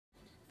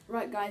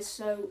Right, guys.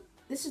 So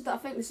I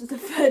think this is the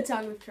third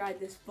time we've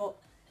tried this, but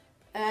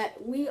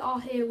we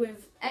are here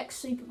with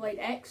X Superblade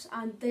X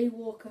and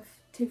Daywalker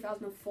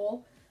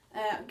 2004.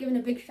 I'm giving a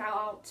big shout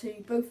out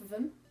to both of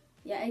them.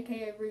 Yeah,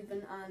 aka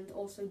Ruben and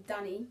also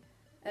Danny.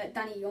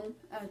 Danny Young.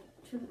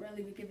 Shouldn't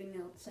really be giving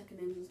out second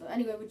names and stuff.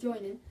 Anyway, we're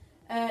joining.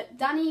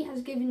 Danny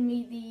has given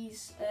me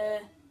these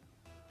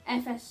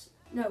FSL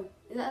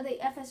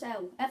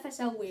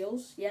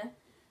wheels, yeah,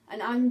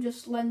 and I'm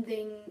just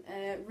lending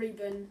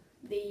Ruben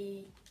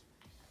the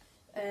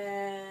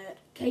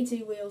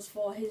K2 wheels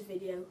for his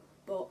video.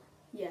 But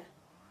yeah,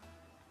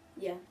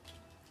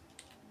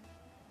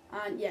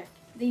 and yeah,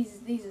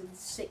 these are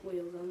sick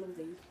wheels. I love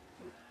these.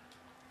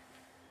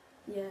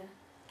 Yeah.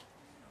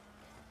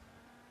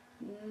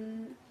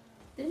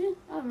 Did you?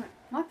 Oh, right.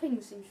 My ping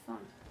seems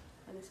fine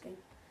in this game.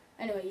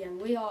 Anyway, yeah,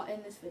 we are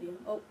in this video.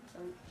 Oh,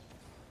 sorry.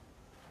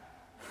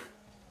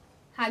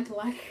 Hag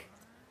lag.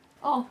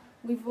 Oh,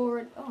 we've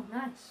already. Oh,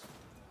 nice.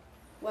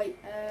 Wait,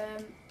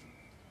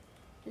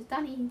 is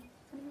Danny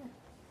there?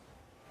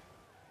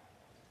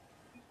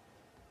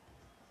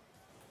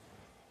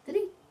 Did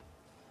he?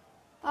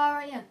 Oh,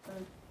 right, yeah.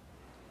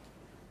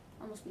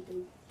 I must be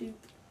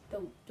dupe.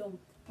 Don't, not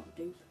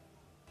dupe.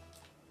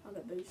 I'll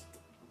get boost.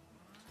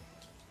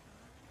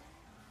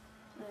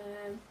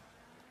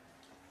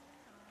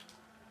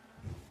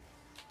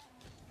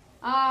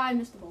 I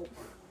missed the ball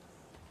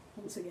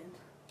once again.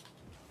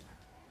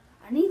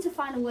 I need to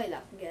find a way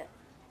that I can get.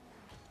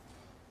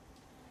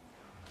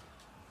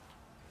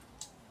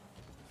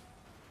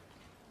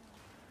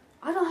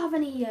 I don't have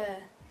any.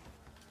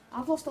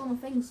 I've lost all my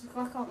things, so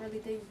I can't really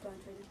do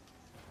blind trading.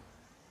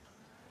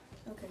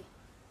 Okay.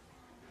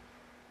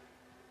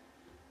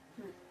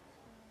 Right.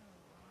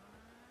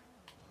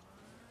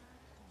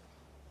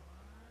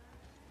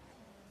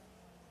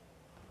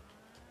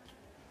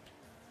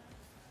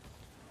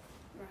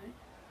 Right.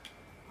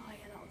 Oh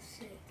yeah, that was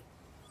sick.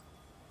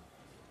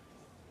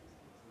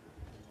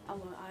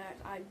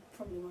 I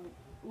probably won't.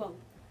 Well,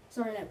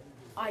 sorry, no.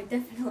 I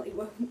definitely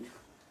won't.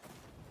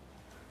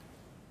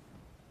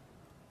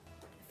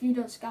 If you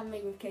don't scam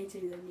me with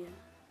K2, then yeah.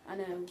 I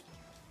know.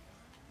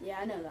 Yeah,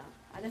 I know that.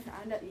 I know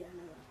that.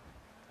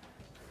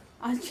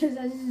 I was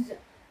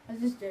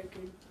just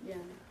joking.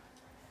 Yeah.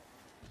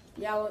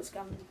 Yeah, I won't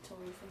scam the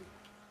Tory thing.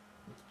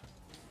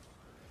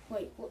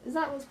 Wait, what is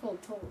that? What's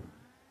called Tory?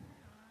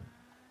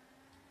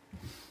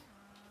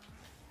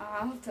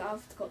 I'll have to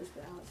cut this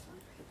bit out. It's fine.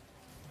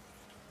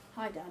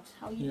 Hi, Dad.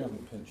 How are you? You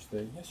haven't pinched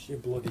the. Yes, you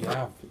bloody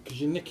have.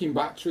 Because you're nicking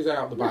batteries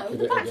out the back of it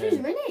again. No, the batteries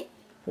are in it.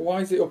 Well, why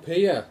is it up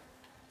here?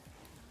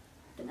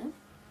 I don't know.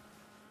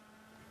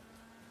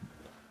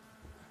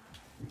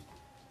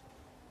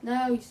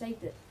 No, he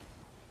saved it.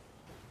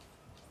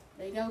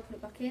 There you go. Put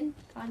it back in.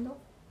 Kind of.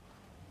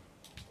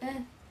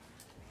 That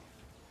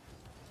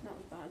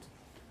was bad.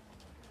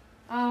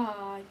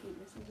 Ah, I keep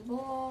missing the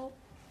ball.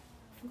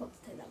 I forgot to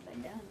take that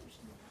bend down.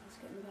 Let's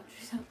get the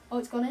batteries out. Oh,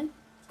 it's gone in.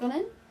 It's gone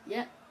in.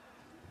 Yeah.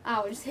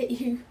 Ow, I just hit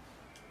you.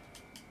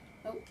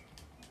 Oh,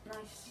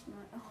 nice.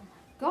 Oh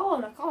my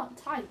god, I can't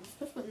type. I'm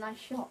supposed to put a nice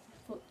shot.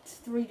 Put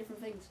 3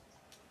 different things.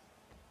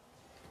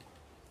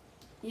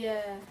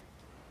 Yeah.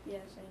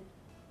 Yeah, same.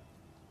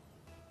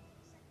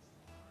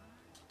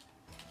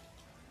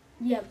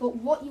 Yeah, but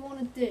what you want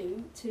to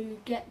do to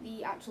get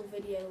the actual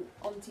video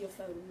onto your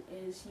phone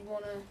is you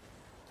want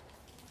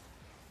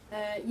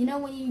to, you know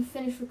when you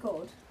finish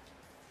record?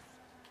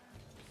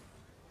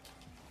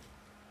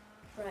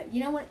 Right,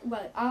 you know what,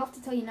 well, I'll have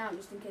to tell you now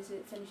just in case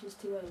it finishes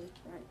too early,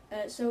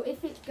 right? So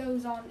if it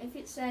goes on, if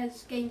it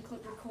says game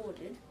clip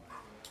recorded,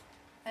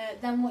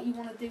 then what you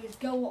want to do is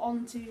go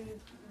on to,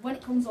 when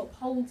it comes up,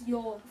 hold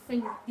your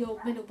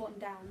middle button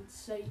down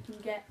so you can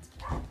get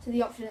to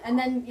the option, and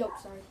then,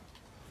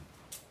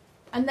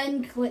 and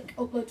then click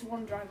upload to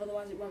OneDrive,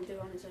 otherwise it won't do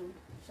it on its own.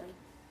 So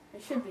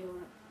it should be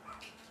alright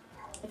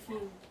if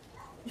you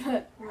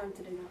remember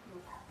to do that.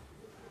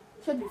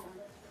 Should be fine.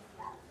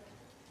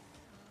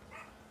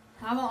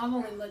 I've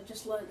only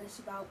just learned this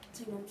about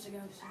 2 months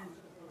ago, so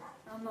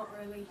I'm not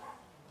really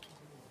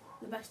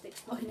the best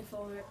explainer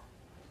for it.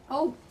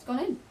 Oh, it's gone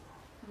in.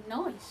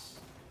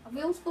 Nice. Have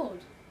we all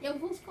scored? Yeah,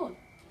 we've all scored.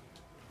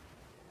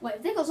 Wait,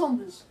 have they got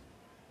zombies?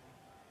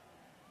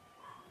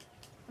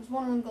 Has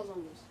one of them got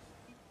zombies?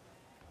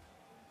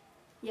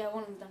 Yeah,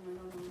 one of them definitely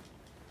got zombies.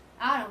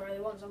 I don't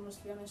really want zombies,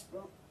 to be honest,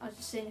 but I was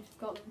just seeing if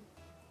you've got them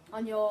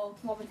on your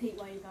one with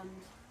Heatwave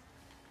and...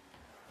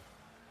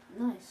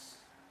 Nice.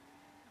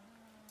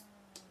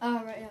 Oh,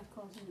 right, yeah, of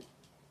course, isn't it?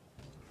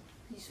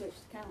 You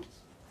switched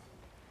accounts.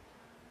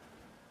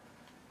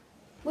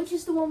 Which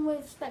is the one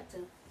with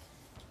Spectre?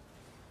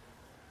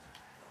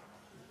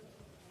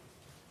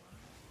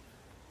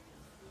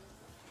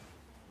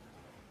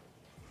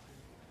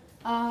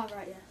 Ah,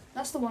 right, yeah.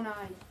 That's the one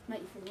I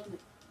met you through, wasn't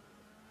it?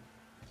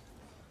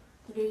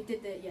 You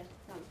did the, yeah,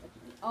 that was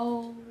definitely.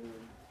 Oh.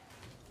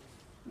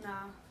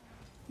 Nah.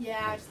 Yeah,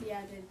 actually, yeah,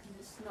 I did, because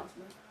it's not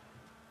smooth.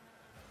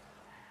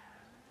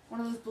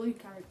 One of those blue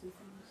character things.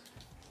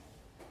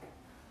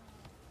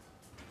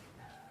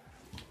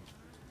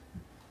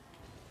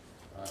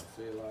 I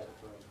feel like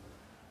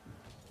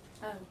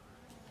Oh.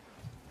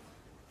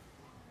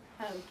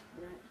 Oh,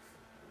 right.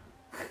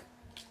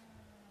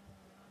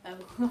 Oh,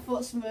 I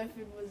thought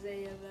Smurfing was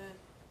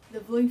the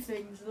blue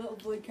things, the little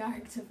blue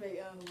character thing.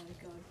 Oh my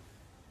god.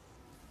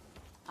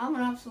 I'm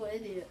an absolute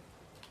idiot.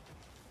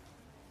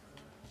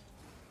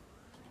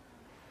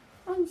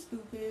 I'm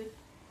stupid.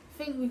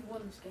 I think we've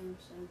won this game,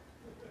 so.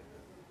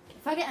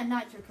 If I get a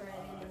nitro crate at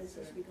the end of this,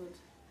 this will be good.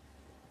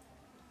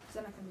 Because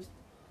then I can just.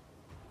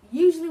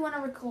 Usually when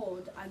I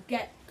record, I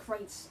get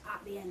crates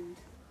at the end.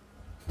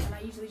 And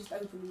I usually just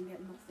open them and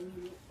get nothing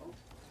in it. But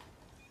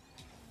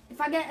if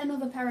I get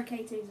another pair of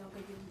K2s, I'll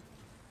give you them.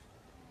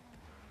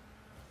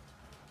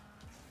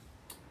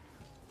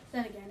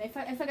 Then again, if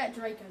I get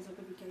Dracos, I'll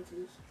give you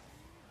K2s.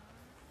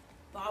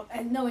 But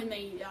and knowing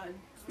me, I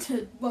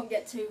won't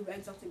get 2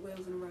 exotic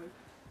wheels in a row.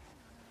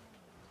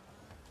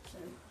 So,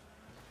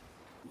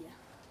 yeah.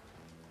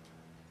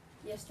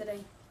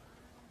 Yesterday.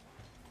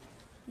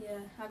 Yeah,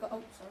 I got.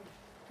 Oh, sorry.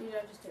 Who did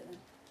I just hit then?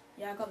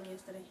 Yeah, I got them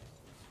yesterday.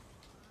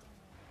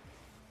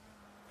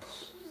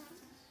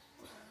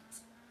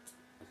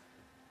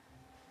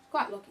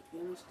 Quite lucky to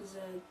be honest, because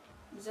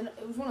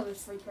it was one of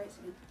those free crates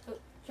again. Oh,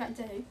 chatting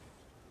to who?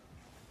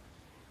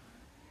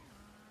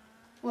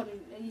 What,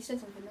 you said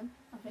something then,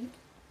 I think.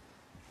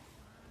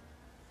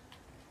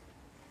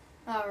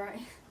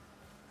 Alright.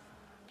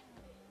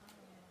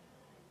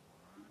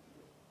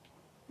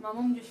 My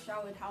mum just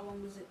shouted, how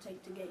long does it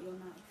take to get your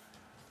knife?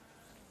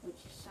 Which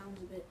sounds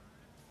a bit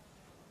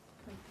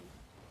creepy.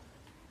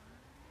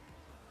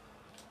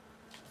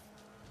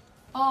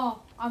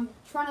 Oh, I'm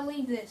trying to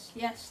leave this.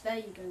 Yes, there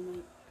you go,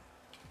 mate.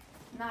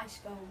 Nice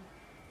goal.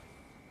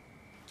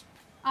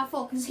 I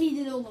thought, because he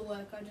did all the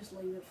work, I'd just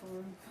leave it for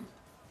him.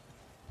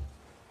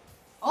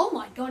 Oh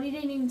my god, he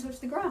didn't even touch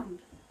the ground.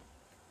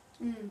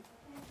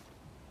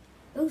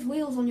 Those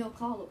wheels on your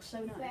car look so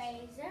nice.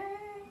 Fraser,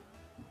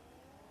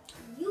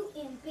 you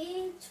in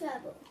big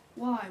trouble.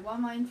 Why? Why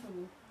am I in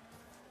trouble?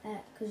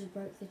 Because you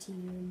broke the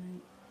TV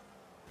remote.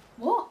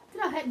 What?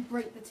 Did I heck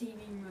break the TV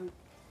remote?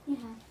 You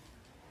have.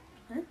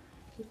 Huh?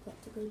 You've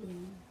got to go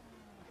down.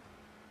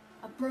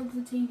 I broke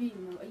the TV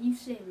remote. Are you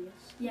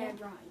serious? Yeah,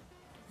 right.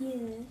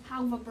 Yeah.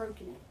 How have I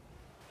broken it?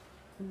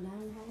 Come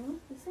down and have a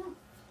look yourself.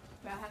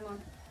 Right, hang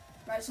on.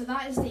 Right, so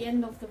that is the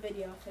end of the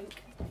video, I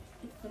think.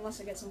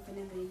 Unless I get something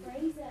in the...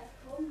 Fraser,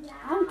 come down.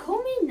 I'm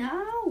coming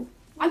now.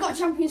 I got a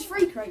Champions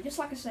free crate, just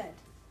like I said.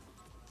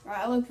 Right,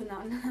 I'll open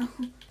that now.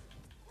 I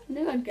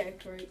knew I'd get a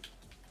crate.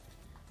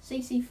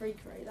 CC free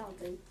crate, that'll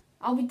do.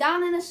 I'll be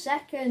down in a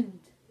second.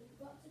 You've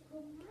got to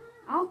come down.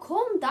 I'll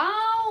come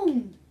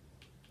down.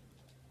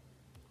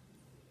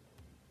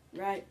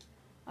 Right,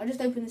 I'll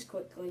just open this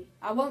quickly.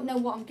 I won't know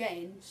what I'm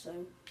getting,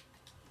 so...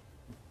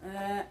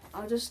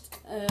 I'll just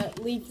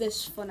leave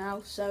this for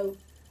now, so...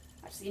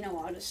 Actually, you know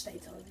what, I'll just stay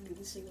till you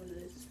can see what it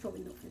is. It's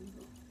probably nothing,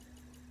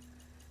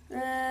 but...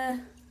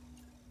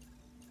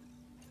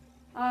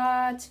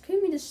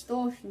 Takumi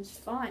Distortion's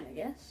fine, I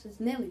guess. It's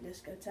nearly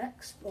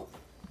Discotex, but...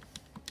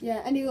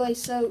 Yeah, anyway,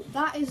 so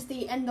that is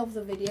the end of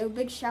the video.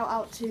 Big shout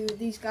out to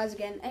these guys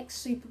again. X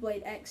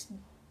Superblade X,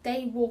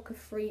 Daywalker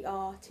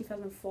 3R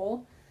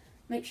 2004.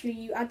 Make sure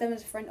you add them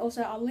as a friend.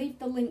 Also, I'll leave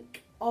the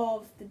link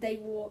of the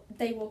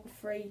Daywalker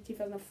 3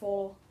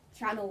 2004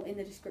 channel in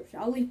the description.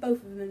 I'll leave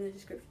both of them in the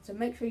description, so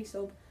make sure you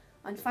sub.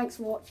 And thanks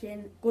for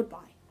watching.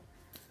 Goodbye.